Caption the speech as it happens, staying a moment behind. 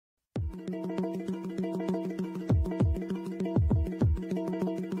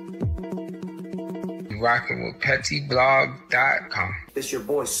Rocking with pettyblog.com. It's your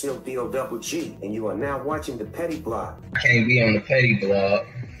boy Snoop D-O-double-G, and you are now watching the Petty Blog. I can't be on the Petty Blog.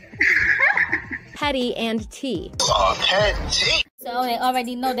 Petty and T. Petty. So they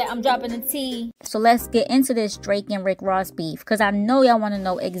already know that I'm dropping the T. So let's get into this Drake and Rick Ross beef, because I know y'all want to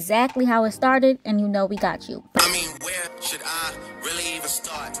know exactly how it started, and you know we got you. I mean, where should I really even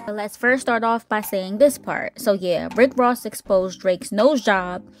start? But let's first start off by saying this part. So yeah, Rick Ross exposed Drake's nose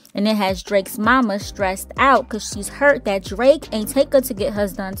job, and it has Drake's mama stressed out because she's hurt that Drake ain't take her to get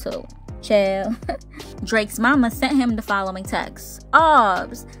hers done too. Chill. Drake's mama sent him the following text.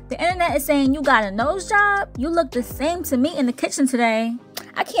 Aubs, the internet is saying you got a nose job? You look the same to me in the kitchen today.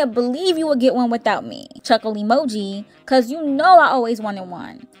 I can't believe you would get one without me. Chuckle emoji, cause you know I always wanted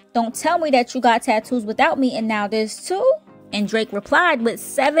one. Don't tell me that you got tattoos without me and now this too? And Drake replied with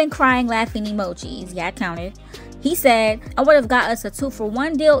 7 crying laughing emojis. Yeah, I counted. He said, I would have got us a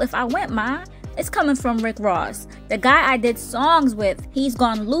 2-for-1 deal if I went, ma. It's coming from Rick Ross, the guy I did songs with. He's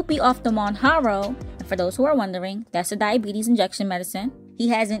gone loopy off the Monjaro. And for those who are wondering, that's a diabetes injection medicine. He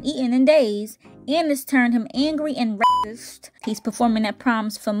hasn't eaten in days, and it's turned him angry and racist. He's performing at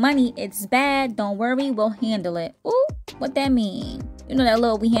proms for money. It's bad. Don't worry, we'll handle it. Ooh, what that mean? You know that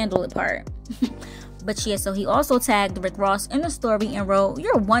little we handle it part. But yeah, so he also tagged Rick Ross in the story and wrote,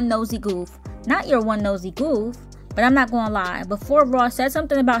 "You're one nosy goof." Not your one nosy goof. But I'm not gonna lie, before Ross said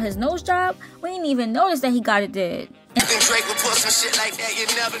something about his nose job, we didn't even notice that he got it did. Drake would post some shit like that, you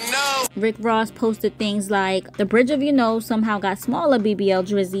never know. Rick Ross posted things like, the bridge of your nose somehow got smaller, BBL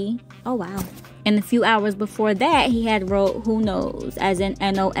Drizzy. Oh wow. And a few hours before that, he had wrote, who knows, as in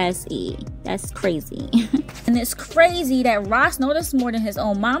N-O-S-E. That's crazy. And it's crazy that Ross noticed more than his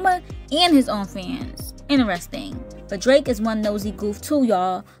own mama and his own fans. Interesting. But Drake is one nosy goof too,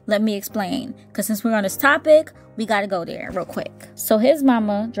 y'all. Let me explain. Because since we're on this topic, we gotta go there real quick. So his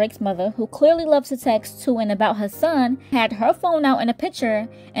mama, Drake's mother, who clearly loves to text to and about her son, had her phone out in a picture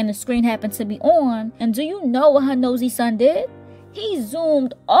and the screen happened to be on. And do you know what her nosy son did? He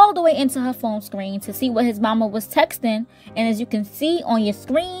zoomed all the way into her phone screen to see what his mama was texting. And as you can see on your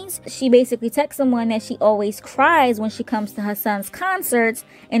screens, she basically texts someone that she always cries when she comes to her son's concerts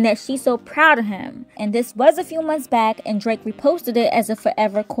and that she's so proud of him. And this was a few months back and Drake reposted it as a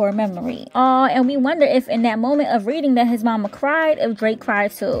forever core memory. And we wonder if in that moment of reading that his mama cried, if Drake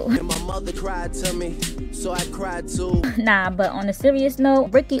cried too. And my mother cried to me, so I cried too. Nah, but on a serious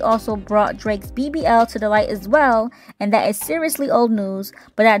note, Ricky also brought Drake's BBL to the light as well. And that is seriously old news,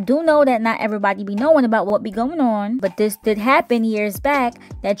 but I do know that not everybody be knowing about what be going on. But this did happen years back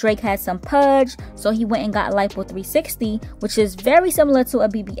that Drake had some pudge, so he went and got lipo 360, which is very similar to a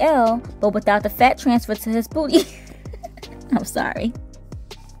BBL, but without the fat transfer to his booty. I'm sorry.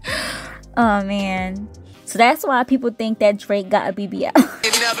 Oh man. So that's why people think that Drake got a BBL.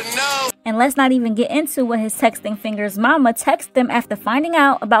 You never know. And let's not even get into what his texting finger's mama texted him after finding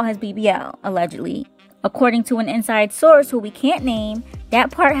out about his BBL, allegedly. According to an inside source who we can't name, that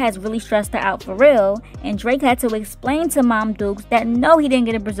part has really stressed her out for real, and Drake had to explain to Mom Dukes that no, he didn't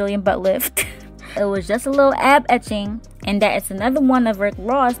get a Brazilian butt lift. It was just a little ab etching, and that it's another one of Rick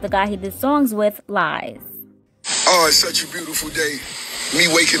Ross, the guy he did songs with, lies. Oh, it's such a beautiful day. Me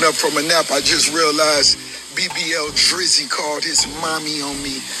waking up from a nap, I just realized BBL Drizzy called his mommy on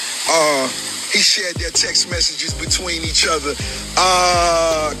me. He shared their text messages between each other.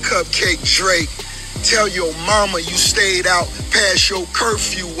 Cupcake Drake. Tell your mama you stayed out past your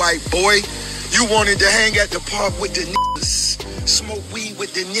curfew, white boy. You wanted to hang at the park with the niggas, smoke weed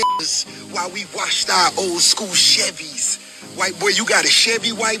with the niggas while we washed our old school Chevys. White boy, you got a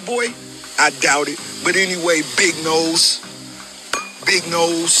Chevy, white boy? I doubt it. But anyway, big nose. Big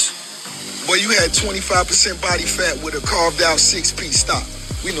nose. Boy, you had 25% body fat with a carved out 6-piece. Stop.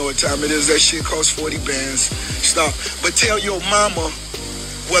 We know what time it is. That shit costs 40 bands. Stop. But tell your mama.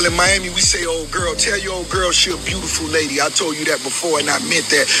 Well, in Miami, we say old girl. Tell your old girl she a beautiful lady. I told you that before, and I meant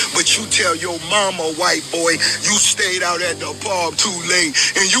that. But you tell your mama, white boy, you stayed out at the pub too late.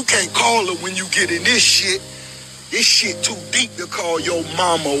 And you can't call her when you get in this shit. This shit too deep to call your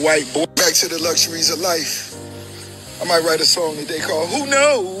mama, white boy. Back to the luxuries of life. I might write a song that they call Who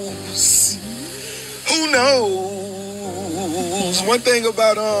Knows? Who knows? One thing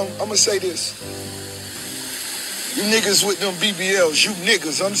about, I'm going to say this. You niggas with them BBLs, you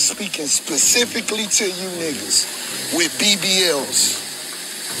niggas, I'm speaking specifically to you niggas with BBLs.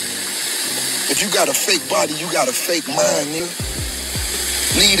 If you got a fake body, you got a fake mind, nigga.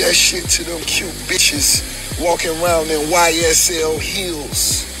 Leave that shit to them cute bitches walking around in YSL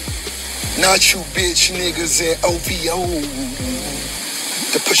heels. Not you bitch niggas in OVO.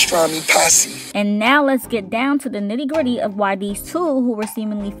 the pastrami posse. And now let's get down to the nitty-gritty of why these two, who were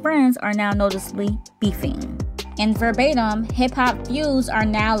seemingly friends, are now noticeably beefing. In verbatim, hip-hop feuds are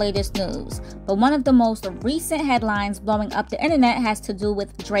now latest news, but one of the most recent headlines blowing up the internet has to do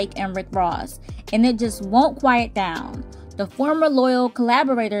with Drake and Rick Ross, and it just won't quiet down. The former loyal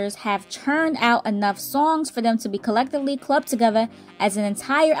collaborators have churned out enough songs for them to be collectively clubbed together as an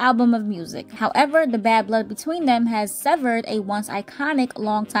entire album of music. However, the bad blood between them has severed a once iconic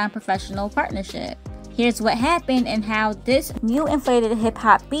longtime professional partnership. Here's what happened and how this new inflated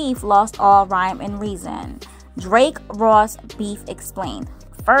hip-hop beef lost all rhyme and reason. Drake-Ross beef explained.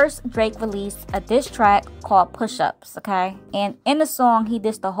 First, Drake released a diss track called Push-Ups, okay? And in the song, he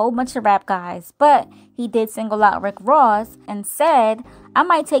dissed a whole bunch of rap guys, but he did single out Rick Ross and said, "I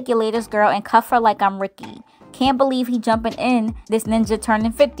might take your latest girl and cuff her like I'm Ricky. Can't believe he jumping in, this ninja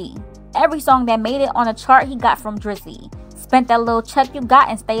turning 50. Every song that made it on a chart he got from Drizzy. Spent that little check you got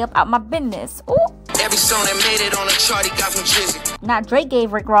and stay up out my business." Ooh. Every song that made it on a chart he got from Drizzy. Now Drake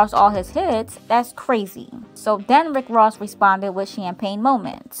gave Rick Ross all his hits. That's crazy. So then Rick Ross responded with Champagne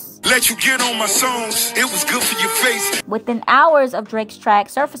Moments. Let you get on my songs, it was good for your face. Within hours of Drake's track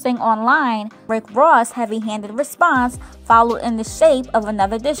surfacing online, Rick Ross' heavy-handed response followed in the shape of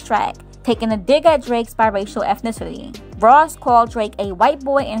another diss track, taking a dig at Drake's biracial ethnicity. Ross called Drake a white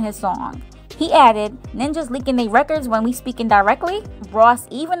boy in his song. He added, "Ninjas leaking their records when we speaking directly?" Ross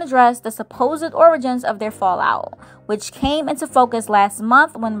even addressed the supposed origins of their fallout, which came into focus last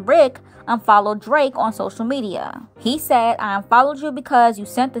month when Rick unfollowed Drake on social media. He said, "I unfollowed you because you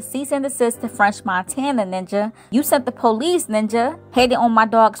sent the cease and desist to French Montana, ninja. You sent the police, ninja. Hated on my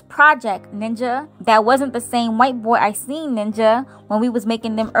dog's project, ninja. That wasn't the same white boy I seen, ninja, when we was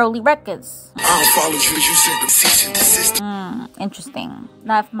making them early records." I unfollowed you because you sent the cease and desist. Interesting.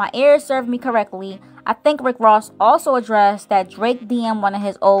 Now, if my ears serve me correctly, I think Rick Ross also addressed that Drake DM'd one of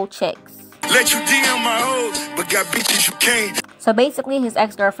his old chicks. Let you DM my old, but got bitches you can't. So basically, his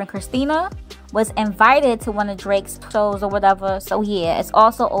ex-girlfriend Christina was invited to one of Drake's shows or whatever. So yeah, it's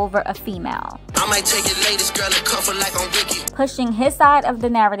also over a female. I might take your latest girl and cuff her like I'm Ricky. Pushing his side of the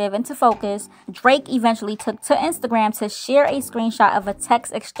narrative into focus, Drake eventually took to Instagram to share a screenshot of a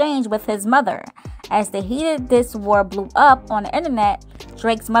text exchange with his mother. As the heated diss war blew up on the internet,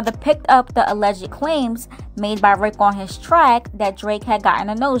 Drake's mother picked up the alleged claims made by Rick on his track that Drake had gotten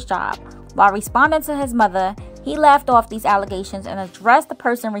a nose job. While responding to his mother, he laughed off these allegations and addressed the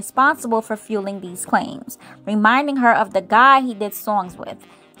person responsible for fueling these claims, reminding her of the guy he did songs with.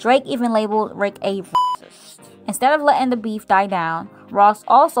 Drake even labeled Rick a racist. Instead of letting the beef die down, Ross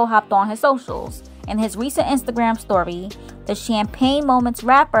also hopped on his socials. In his recent Instagram story, the Champagne Moments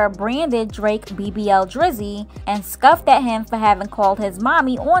rapper branded Drake BBL Drizzy and scuffed at him for having called his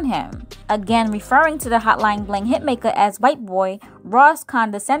mommy on him. Again, referring to the Hotline Bling hitmaker as white boy, Ross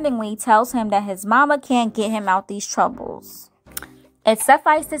condescendingly tells him that his mama can't get him out these troubles. It's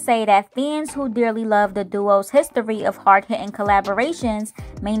suffice to say that fans who dearly love the duo's history of hard-hitting collaborations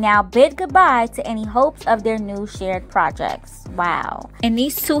may now bid goodbye to any hopes of their new shared projects. Wow. And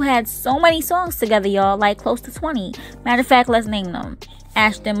these two had so many songs together, y'all, like close to 20. Matter of fact, let's name them.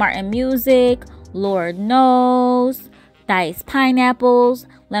 Ashton Martin Music, Lord Knows, Diced Pineapples,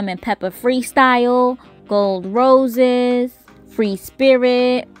 Lemon Pepper Freestyle, Gold Roses, Free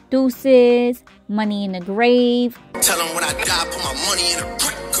Spirit, Deuces, Money in the Grave. Tell them when I die, put my money in a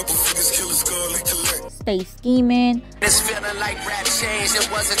brick. Couple figures, killers, girl, and collect. Stay Scheming. This feeling like rap changed. It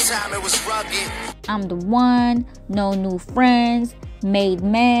was a time, it was rugged. I'm the One, No New Friends, Made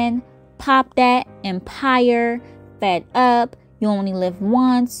Men, Pop That, Empire, Fed Up, You Only Live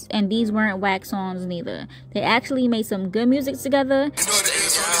Once, and these weren't whack songs neither. They actually made some good music together.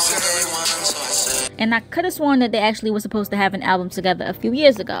 And I could have sworn that they actually were supposed to have an album together a few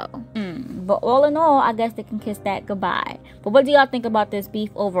years ago. But all in all, I guess they can kiss that goodbye. But what do y'all think about this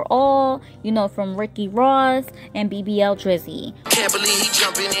beef overall? You know, from Ricky Ross and BBL Drizzy. Can't believe he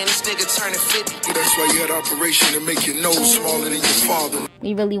jumping in, this nigga turning 50. That's why you had operation to make your nose smaller than your father.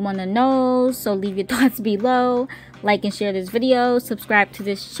 We really want to know, so leave your thoughts below. Like and share this video, subscribe to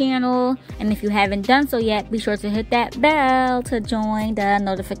this channel, and if you haven't done so yet, be sure to hit that bell to join the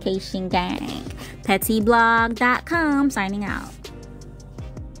notification gang. PettyBlog.com signing out.